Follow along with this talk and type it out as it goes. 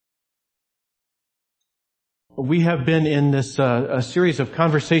We have been in this a series of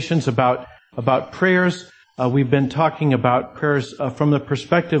conversations about prayers. We've been talking about prayers from the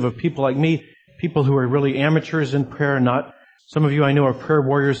perspective of people like me, people who are really amateurs in prayer. Not some of you I know are prayer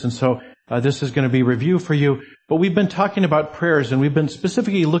warriors, and so this is going to be review for you. But we've been talking about prayers, and we've been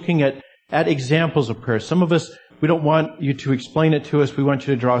specifically looking at examples of prayer. Some of us, we don't want you to explain it to us. We want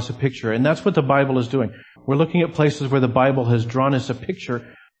you to draw us a picture, and that's what the Bible is doing. We're looking at places where the Bible has drawn us a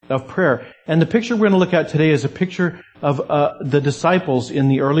picture of prayer. And the picture we're going to look at today is a picture of the disciples in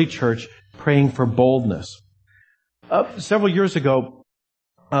the early church praying for boldness. Several years ago,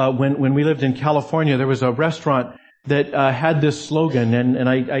 when we lived in California, there was a restaurant that had this slogan, and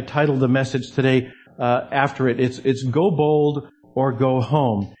I titled the message today after it. It's "Go Bold or Go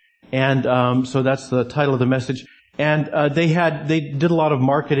Home." And so that's the title of the message. And they did a lot of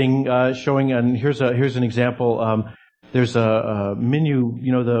marketing showing, and here's an example. There's a menu,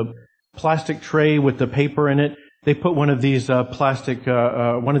 the plastic tray with the paper in it. They put one of these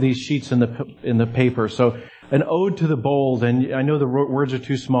one of these sheets in the paper. So an ode to the bold, and I know the words are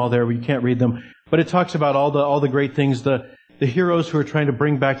too small there, we can't read them, but it talks about all the great things, the heroes who are trying to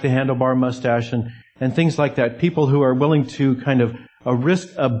bring back the handlebar mustache and things like that. People who are willing to kind of risk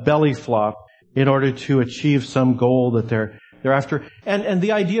a belly flop in order to achieve some goal that they're after. And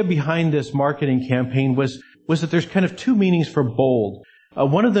the idea behind this marketing campaign was that there's kind of two meanings for bold.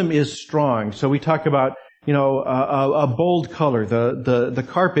 One of them is strong. So we talk about, a bold color. The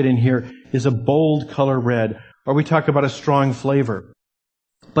carpet in here is a bold color red. Or we talk about a strong flavor.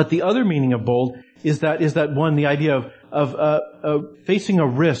 But the other meaning of bold is that one, the idea of facing a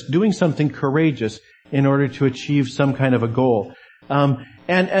risk, doing something courageous in order to achieve some kind of a goal.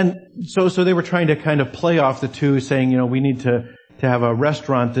 So they were trying to kind of play off the two, saying, we need to have a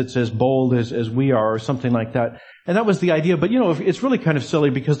restaurant that's as bold as we are, or something like that. And that was the idea. But it's really kind of silly,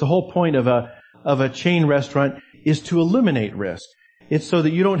 because the whole point of a chain restaurant is to eliminate risk. It's so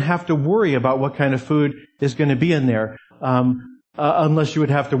that you don't have to worry about what kind of food is going to be in there, unless you would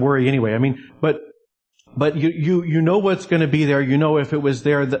have to worry anyway. I mean, but you know what's going to be there. If it was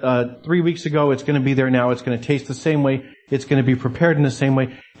there 3 weeks ago, it's going to be there now. It's going to taste the same way. It's going to be prepared in the same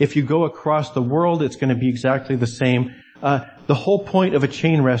way. If you go across the world, it's going to be exactly the same. The whole point of a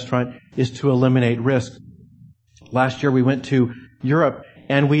chain restaurant is to eliminate risk. Last year we went to Europe,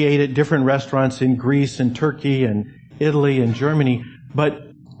 and we ate at different restaurants in Greece and Turkey and Italy and Germany. But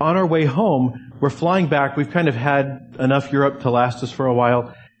on our way home, we're flying back. We've kind of had enough Europe to last us for a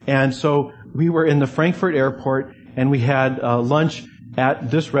while. And so we were in the Frankfurt airport, and we had lunch at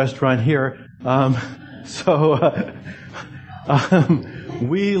this restaurant here.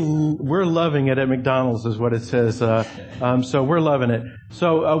 We're loving it at McDonald's, is what it says. So we're loving it.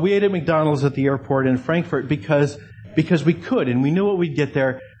 So we ate at McDonald's at the airport in Frankfurt because we could, and we knew what we'd get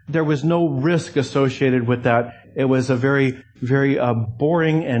there. There was no risk associated with that. It was a very, very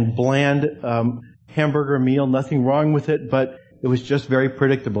boring and bland hamburger meal. Nothing wrong with it, but it was just very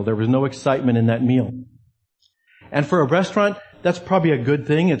predictable. There was no excitement in that meal. And for a restaurant, that's probably a good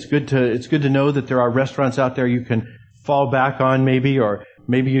thing. It's good to know that there are restaurants out there you can fall back on, maybe, or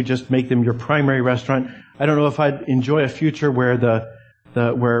maybe you just make them your primary restaurant. I don't know if I'd enjoy a future where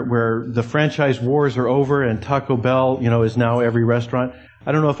where the franchise wars are over and Taco Bell, is now every restaurant.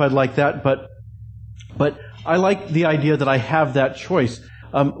 I don't know if I'd like that, but I like the idea that I have that choice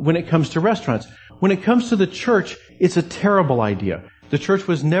when it comes to restaurants. When it comes to the church, it's a terrible idea. The church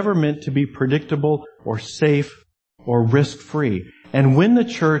was never meant to be predictable or safe or risk-free. And when the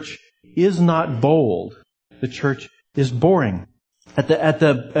church is not bold, the church is boring. At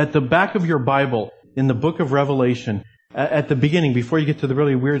the back of your Bible, in the book of Revelation, at the beginning, before you get to the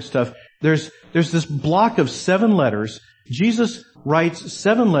really weird stuff, there's this block of 7 letters. Jesus writes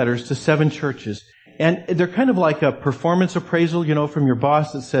 7 letters to 7 churches. And they're kind of like a performance appraisal, from your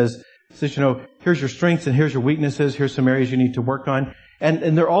boss that says, here's your strengths and here's your weaknesses, here's some areas you need to work on.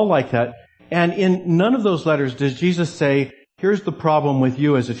 And they're all like that. And in none of those letters does Jesus say, here's the problem with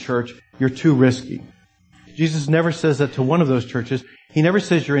you as a church, you're too risky. Jesus never says that to one of those churches. He never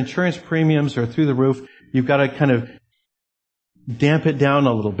says your insurance premiums are through the roof, you've got to kind of damp it down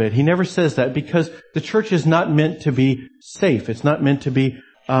a little bit. He never says that, because the church is not meant to be safe. It's not meant to be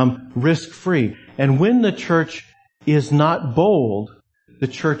risk-free. And when the church is not bold, the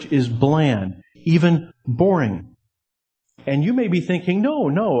church is bland, even boring. And you may be thinking,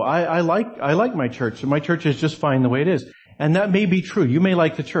 no, I like my church. My church is just fine the way it is. And that may be true. You may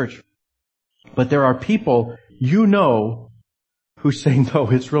like the church. But there are people who say, no,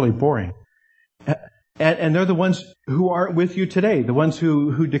 it's really boring. And they're the ones who aren't with you today, the ones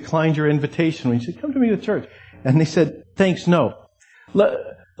who declined your invitation when you said, come to me to church. And they said, thanks, no. Let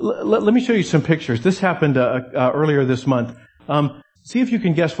Let me show you some pictures. This happened earlier this month. See if you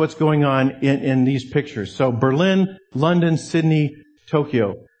can guess what's going on in these pictures. So Berlin, London, Sydney,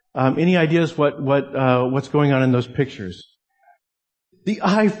 Tokyo. Any ideas what's going on in those pictures? The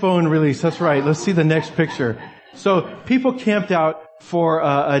iPhone release. That's right. Let's see the next picture. So people camped out for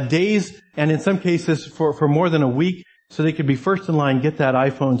days, and in some cases for more than a week, so they could be first in line, get that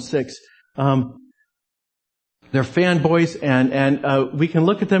iPhone 6. They're fanboys, and we can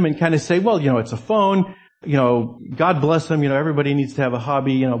look at them and kind of say, well, it's a phone. God bless them. Everybody needs to have a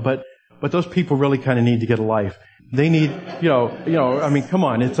hobby. But those people really kind of need to get a life. They need, come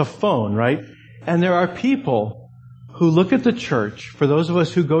on, it's a phone, right? And there are people who look at the church, for those of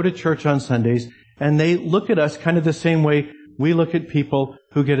us who go to church on Sundays, and they look at us kind of the same way we look at people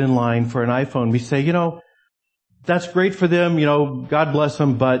who get in line for an iPhone. We say, that's great for them, God bless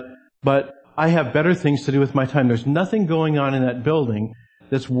them, but I have better things to do with my time. There's nothing going on in that building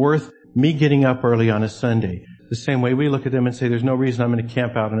that's worth me getting up early on a Sunday. The same way we look at them and say, there's no reason I'm going to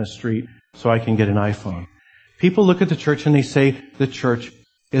camp out on a street so I can get an iPhone. People look at the church and they say the church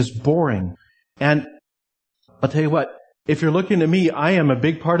is boring. And I'll tell you what, if you're looking at me, I am a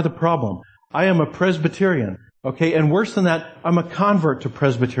big part of the problem. I am a Presbyterian, okay? And worse than that, I'm a convert to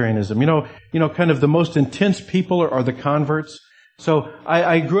Presbyterianism. Kind of the most intense people are the converts. So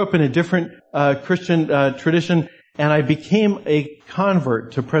I grew up in a different Christian tradition, and I became a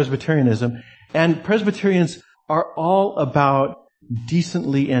convert to Presbyterianism. And Presbyterians are all about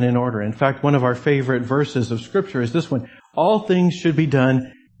decently and in order. In fact, one of our favorite verses of Scripture is this one. All things should be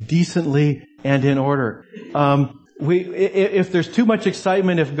done decently and in order. If there's too much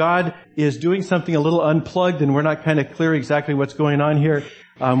excitement, if God is doing something a little unplugged and we're not kind of clear exactly what's going on here,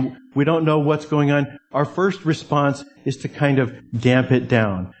 we don't know what's going on, our first response is to kind of damp it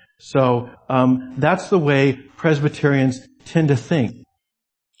down. So that's the way Presbyterians tend to think.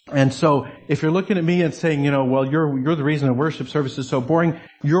 And so if you're looking at me and saying, well, you're the reason the worship service is so boring,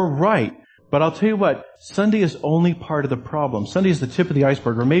 you're right. But I'll tell you what, Sunday is only part of the problem. Sunday is the tip of the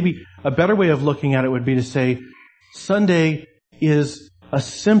iceberg. Or maybe a better way of looking at it would be to say, Sunday is a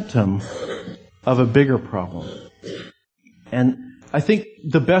symptom of a bigger problem. And I think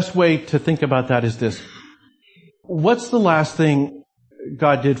the best way to think about that is this. What's the last thing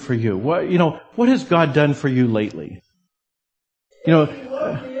God did for you? What has God done for you lately?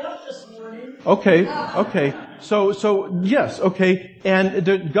 Okay. So yes, okay.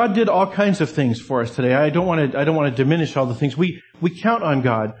 And God did all kinds of things for us today. I don't want to diminish all the things. We count on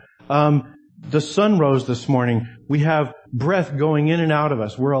God. The sun rose this morning. We have breath going in and out of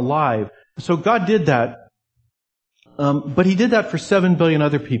us. We're alive. So God did that. But He did that for 7 billion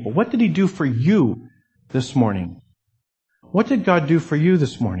other people. What did He do for you this morning? What did God do for you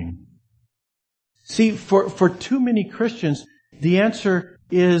this morning? See, for too many Christians, the answer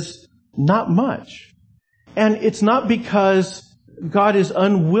is not much. And it's not because God is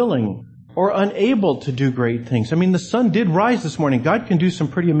unwilling or unable to do great things. I mean, the sun did rise this morning. God can do some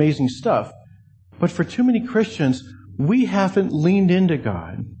pretty amazing stuff. But for too many Christians, we haven't leaned into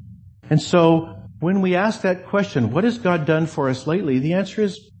God. And so when we ask that question, what has God done for us lately? The answer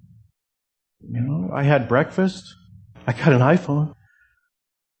is, I had breakfast. I got an iPhone.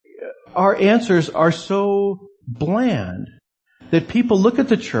 Our answers are so bland that people look at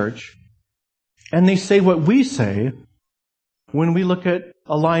the church and they say what we say when we look at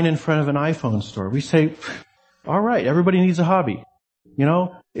a line in front of an iPhone store. We say, all right, everybody needs a hobby.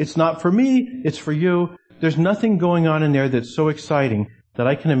 It's not for me, it's for you. There's nothing going on in there that's so exciting that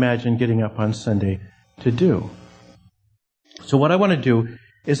I can imagine getting up on Sunday to do. So what I want to do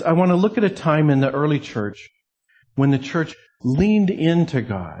is I want to look at a time in the early church when the church leaned into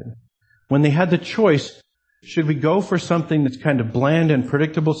God, when they had the choice, should we go for something that's kind of bland and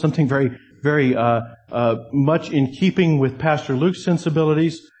predictable, something very, very much in keeping with Pastor Luke's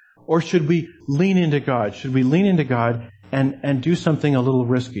sensibilities, or should we lean into God? Should we lean into God and do something a little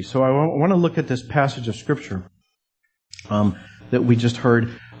risky? So I want to look at this passage of Scripture that we just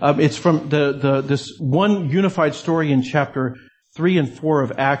heard. It's from this one unified story in chapter 3 and 4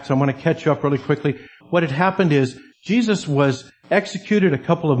 of Acts. I want to catch you up really quickly. What had happened is Jesus was executed a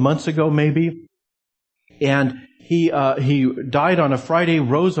couple of months ago, maybe, and he died on a Friday,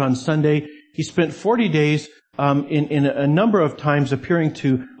 rose on Sunday. He spent 40 days in a number of times appearing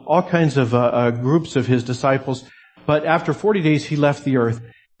to all kinds of groups of his disciples. But after 40 days, he left the earth.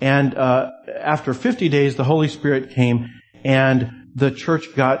 And after 50 days, the Holy Spirit came, and the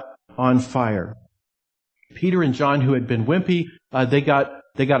church got on fire. Peter and John, who had been wimpy, they got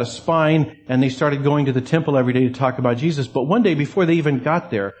a spine, and they started going to the temple every day to talk about Jesus. But one day, before they even got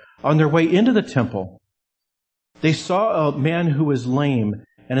there, on their way into the temple, they saw a man who was lame,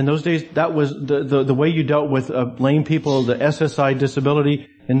 And in those days, that was the way you dealt with lame people, the SSI disability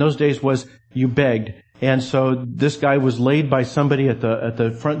in those days was you begged. And so this guy was laid by somebody at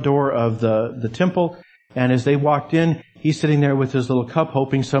the front door of the temple. And as they walked in, he's sitting there with his little cup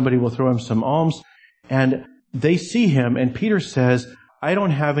hoping somebody will throw him some alms. And they see him, and Peter says, I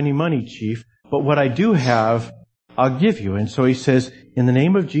don't have any money, chief, but what I do have, I'll give you. And so he says, in the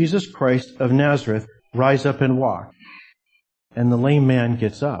name of Jesus Christ of Nazareth, rise up and walk. And the lame man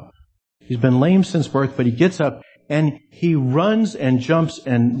gets up. He's been lame since birth, but he gets up and he runs and jumps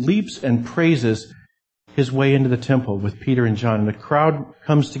and leaps and praises his way into the temple with Peter and John. And the crowd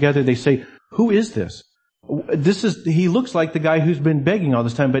comes together. They say, who is this? He looks like the guy who's been begging all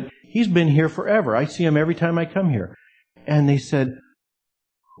this time, but he's been here forever. I see him every time I come here. And they said,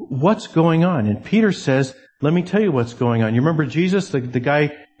 what's going on? And Peter says, let me tell you what's going on. You remember Jesus, the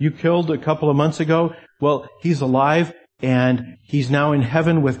guy you killed a couple of months ago? Well, he's alive and he's now in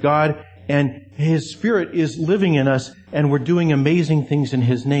heaven with God, and his Spirit is living in us, and we're doing amazing things in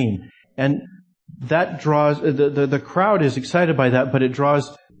his name. And that draws, the crowd is excited by that, but it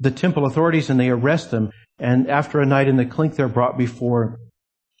draws the temple authorities, and they arrest them. And after a night in the clink, they're brought before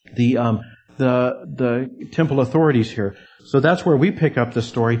the temple authorities here. So that's where we pick up the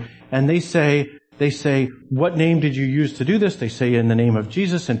story. And they say, what name did you use to do this? They say, in the name of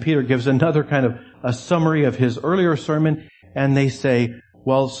Jesus. And Peter gives another kind of a summary of his earlier sermon. And they say,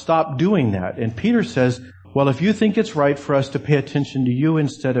 well, stop doing that. And Peter says, well, if you think it's right for us to pay attention to you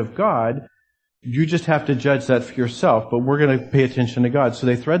instead of God, you just have to judge that for yourself. But we're going to pay attention to God. So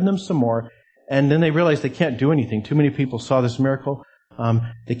they threaten them some more. And then they realize they can't do anything. Too many people saw this miracle.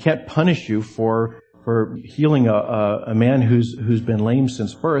 They can't punish you for healing a man who's been lame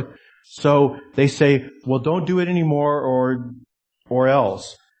since birth. So they say, well, don't do it anymore or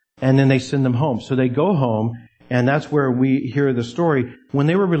else. And then they send them home. So they go home, and that's where we hear the story. When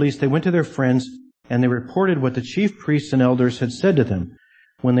they were released, they went to their friends, and they reported what the chief priests and elders had said to them.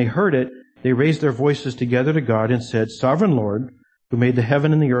 When they heard it, they raised their voices together to God and said, Sovereign Lord, who made the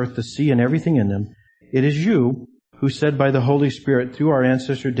heaven and the earth, the sea, and everything in them, it is you who said by the Holy Spirit through our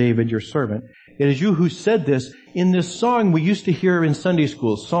ancestor David, your servant, it is you who said this in this song we used to hear in Sunday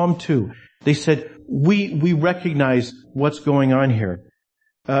school, Psalm 2. They said, we recognize what's going on here.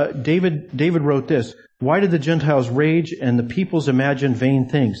 David wrote this, why did the Gentiles rage and the peoples imagine vain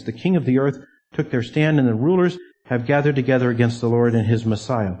things? The king of the earth took their stand, and the rulers have gathered together against the Lord and his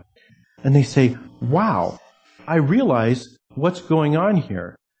Messiah. And they say, wow, I realize what's going on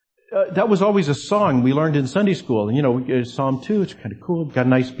here. That was always a song we learned in Sunday school. And, Psalm 2, it's kind of cool, got a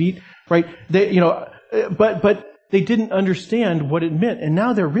nice beat, right? But they didn't understand what it meant. And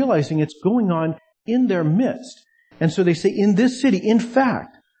now they're realizing it's going on in their midst. And so they say, in this city, in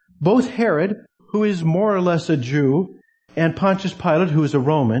fact, both Herod, who is more or less a Jew, and Pontius Pilate, who is a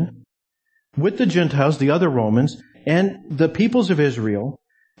Roman, with the Gentiles, the other Romans, and the peoples of Israel,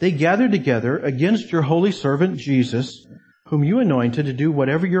 they gathered together against your holy servant Jesus, whom you anointed to do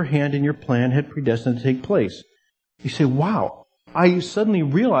whatever your hand and your plan had predestined to take place. You say, wow, I suddenly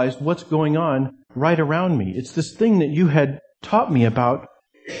realized what's going on right around me. It's this thing that you had taught me about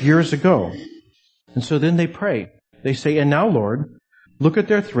years ago. And so then they pray. They say, and now, Lord, look at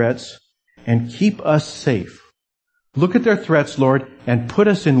their threats and keep us safe. Look at their threats, Lord, and put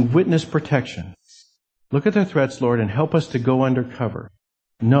us in witness protection. Look at their threats, Lord, and help us to go under cover.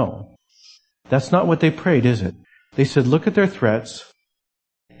 No, that's not what they prayed, is it? They said, look at their threats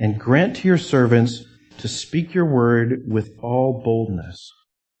and grant to your servants to speak your word with all boldness.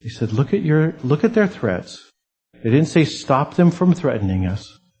 They said, look at their threats. They didn't say stop them from threatening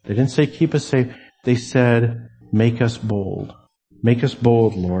us. They didn't say keep us safe. They said, make us bold. Make us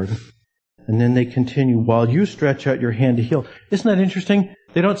bold, Lord. And then they continue, while you stretch out your hand to heal. Isn't that interesting?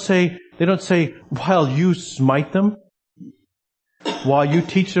 They don't say, while you smite them, while you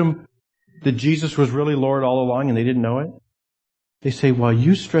teach them that Jesus was really Lord all along and they didn't know it. They say, while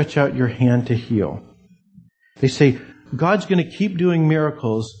you stretch out your hand to heal. They say, God's going to keep doing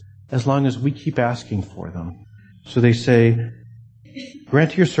miracles as long as we keep asking for them. So they say,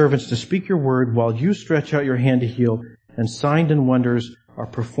 grant to your servants to speak your word while you stretch out your hand to heal, and signs and wonders are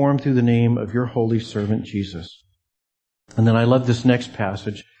performed through the name of your holy servant Jesus. And then I love this next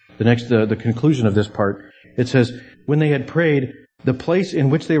passage, the conclusion of this part. It says, when they had prayed, the place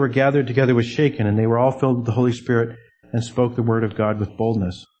in which they were gathered together was shaken, and they were all filled with the Holy Spirit and spoke the word of God with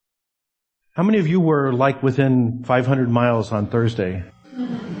boldness. How many of you were like within 500 miles on Thursday?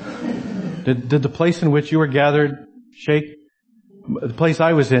 Did the place in which you were gathered shake? The place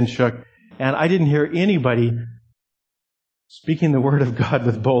I was in shook, and I didn't hear anybody speaking the word of God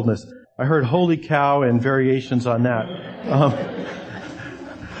with boldness. I heard holy cow and variations on that.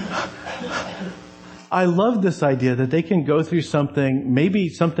 I love this idea that they can go through something, maybe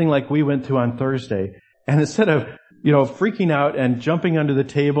something like we went through on Thursday, and instead of, freaking out and jumping under the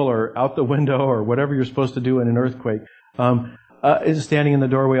table or out the window or whatever you're supposed to do in an earthquake, standing in the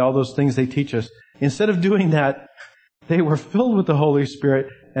doorway, all those things they teach us. Instead of doing that, they were filled with the Holy Spirit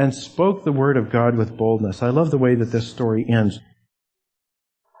and spoke the word of God with boldness. I love the way that this story ends.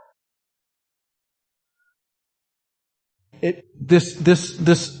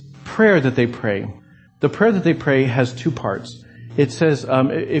 This prayer that they pray, the prayer that they pray has two parts. It says,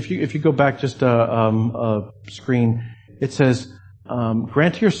 if you go back just a screen, it says,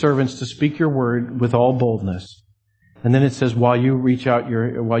 grant to your servants to speak your word with all boldness. And then it says, while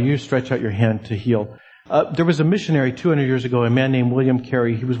you stretch out your hand to heal. There was a missionary 200 years ago, a man named William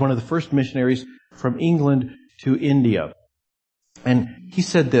Carey. He was one of the first missionaries from England to India. And he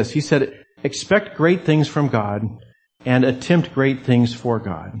said this, he said, expect great things from God and attempt great things for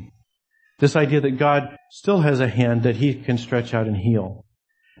God. This idea that God still has a hand that He can stretch out and heal.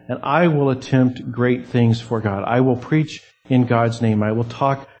 And I will attempt great things for God. I will preach in God's name. I will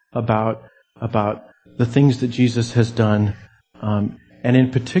talk about the things that Jesus has done, and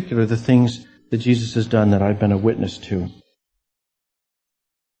in particular the things that Jesus has done that I've been a witness to.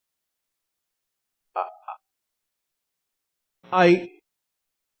 I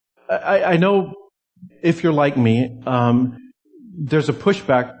know if you're like me, there's a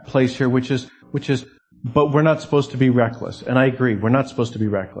pushback place here, which is, but we're not supposed to be reckless. And I agree, we're not supposed to be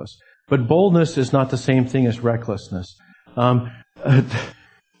reckless. But boldness is not the same thing as recklessness.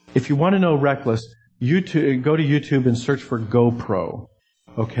 If you want to know reckless, go to YouTube and search for GoPro.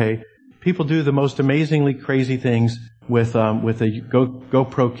 Okay? People do the most amazingly crazy things with a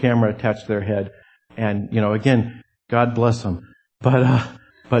GoPro camera attached to their head. And, again, God bless them.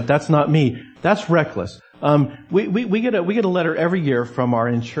 But that's not me. That's reckless. We get a letter every year from our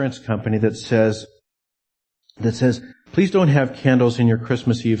insurance company that says, please don't have candles in your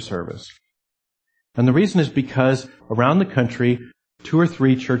Christmas Eve service. And the reason is because around the country, 2 or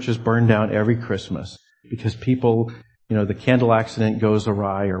 3 churches burn down every Christmas because people, the candle accident goes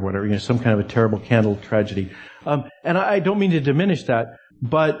awry or whatever, some kind of a terrible candle tragedy. And I don't mean to diminish that,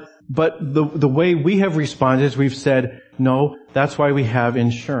 but the way we have responded is we've said, no, that's why we have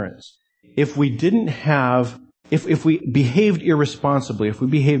insurance. If we didn't have, if we behaved irresponsibly, if we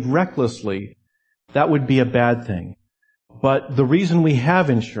behaved recklessly, that would be a bad thing. But the reason we have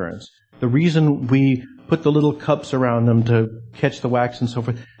insurance, the reason we put the little cups around them to catch the wax and so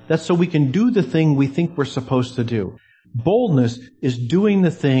forth, that's so we can do the thing we think we're supposed to do. Boldness is doing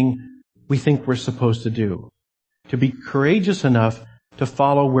the thing we think we're supposed to do. To be courageous enough to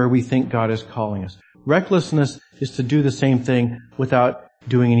follow where we think God is calling us. Recklessness is to do the same thing without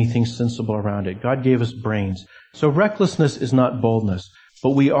doing anything sensible around it. God gave us brains. So recklessness is not boldness,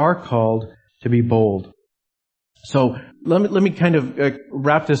 but we are called to be bold. So let me kind of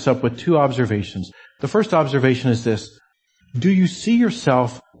wrap this up with 2 observations. The first observation is this. Do you see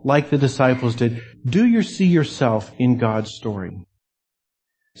yourself like the disciples did? Do you see yourself in God's story?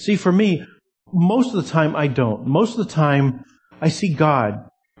 See, for me, most of the time I don't. Most of the time I see God,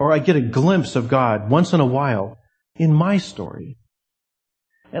 or I get a glimpse of God once in a while in my story.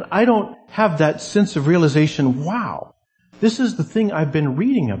 And I don't have that sense of realization, wow, this is the thing I've been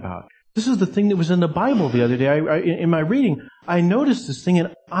reading about. This is the thing that was in the Bible the other day. In my reading, I noticed this thing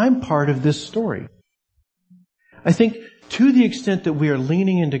and I'm part of this story. I think to the extent that we are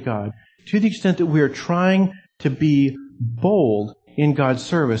leaning into God, to the extent that we are trying to be bold in God's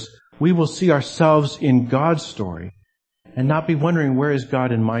service, we will see ourselves in God's story and not be wondering, where is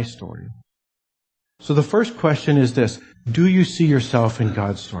God in my story? So the first question is this. Do you see yourself in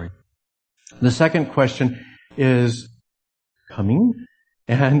God's story? The second question is coming.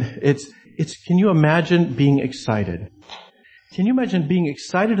 And it's, can you imagine being excited? Can you imagine being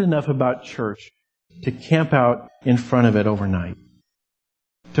excited enough about church to camp out in front of it overnight?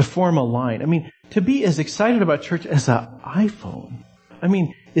 To form a line? I mean, to be as excited about church as an iPhone. I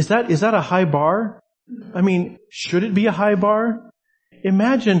mean, is that a high bar? I mean, should it be a high bar?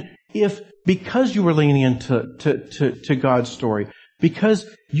 Imagine if, because you were leaning into God's story, because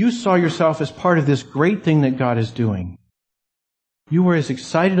you saw yourself as part of this great thing that God is doing, you were as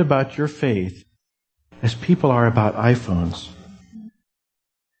excited about your faith as people are about iPhones.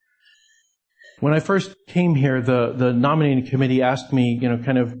 When I first came here, the nominating committee asked me,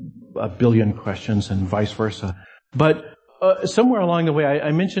 kind of a billion questions and vice versa. But somewhere along the way,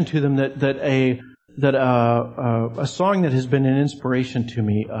 I mentioned to them that a song that has been an inspiration to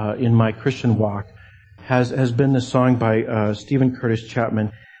me in my Christian walk has been the song by Stephen Curtis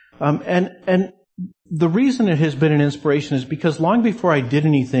Chapman, and the reason it has been an inspiration is because long before I did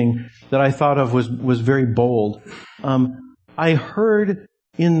anything that I thought of was very bold. I heard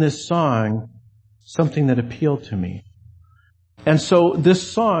in this song something that appealed to me. And so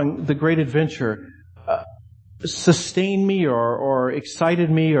this song, The Great Adventure, sustained me or excited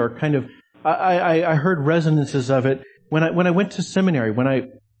me or kind of, I heard resonances of it when I went to seminary, when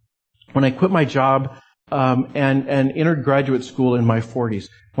I quit my job, and entered graduate school in my 40s.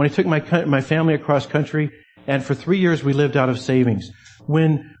 When I took my family across country, and for 3 years we lived out of savings.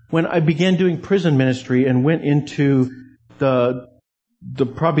 When I began doing prison ministry and went into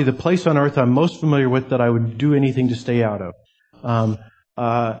probably the place on earth I'm most familiar with that I would do anything to stay out of.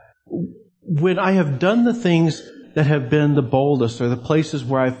 When I have done the things that have been the boldest, or the places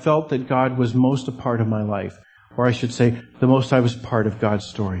where I felt that God was most a part of my life, or I should say, the most I was part of God's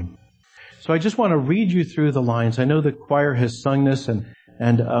story. So I just want to read you through the lines. I know the choir has sung this, and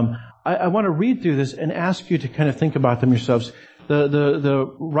I want to read through this and ask you to kind of think about them yourselves.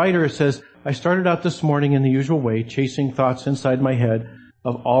 The writer says, I started out this morning in the usual way, chasing thoughts inside my head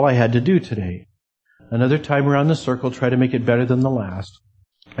of all I had to do today. Another time around the circle, try to make it better than the last.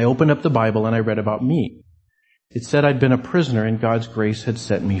 I opened up the Bible and I read about me. It said I'd been a prisoner and God's grace had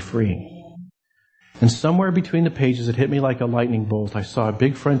set me free. And somewhere between the pages, it hit me like a lightning bolt. I saw a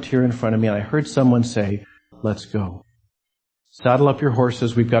big frontier in front of me and I heard someone say, let's go. Saddle up your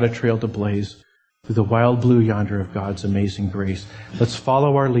horses, we've got a trail to blaze through the wild blue yonder of God's amazing grace. Let's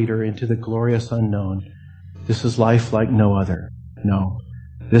follow our leader into the glorious unknown. This is life like no other. No,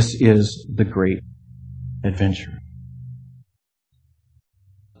 this is the great adventure.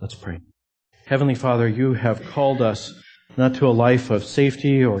 Let's pray. Heavenly Father, you have called us not to a life of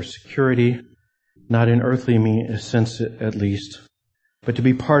safety or security, not in earthly sense at least, but to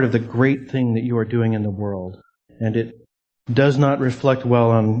be part of the great thing that you are doing in the world. And it does not reflect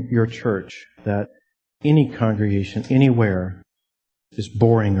well on your church that any congregation anywhere is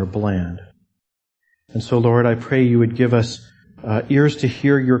boring or bland. And so, Lord, I pray you would give us ears to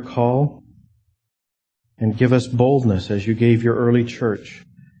hear your call and give us boldness as you gave your early church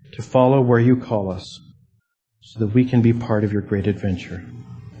to follow where you call us so that we can be part of your great adventure.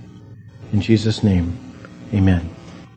 In Jesus' name, amen.